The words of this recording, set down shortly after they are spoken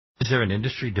there an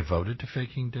industry devoted to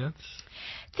faking deaths?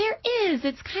 There is.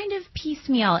 It's kind of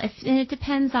piecemeal, and it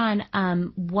depends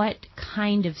on what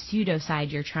kind of pseudo-cide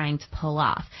you're trying to pull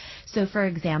off. So, for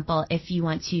example, if you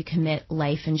want to commit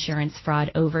life insurance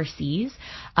fraud overseas,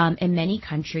 in many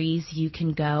countries you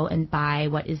can go and buy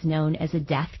what is known as a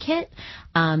death kit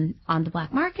on the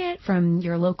black market from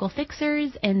your local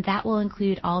fixers, and that will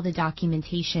include all the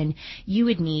documentation you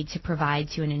would need to provide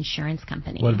to an insurance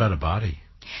company. What about a body?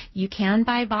 You can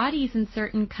buy bodies in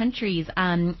certain countries.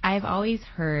 I've always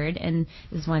heard, and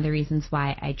this is one of the reasons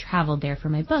why I traveled there for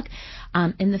my book,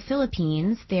 in the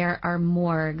Philippines, there are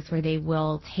morgues where they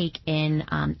will take in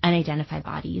unidentified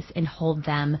bodies and hold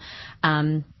them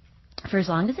for as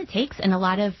long as it takes. And a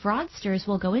lot of fraudsters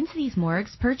will go into these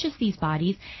morgues, purchase these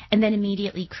bodies, and then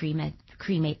immediately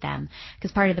cremate them.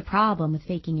 Because part of the problem with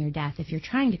faking your death, if you're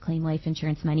trying to claim life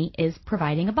insurance money, is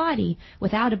providing a body.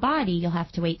 Without a body, you'll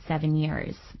have to wait 7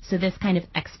 years. So this kind of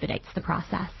expedites the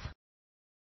process.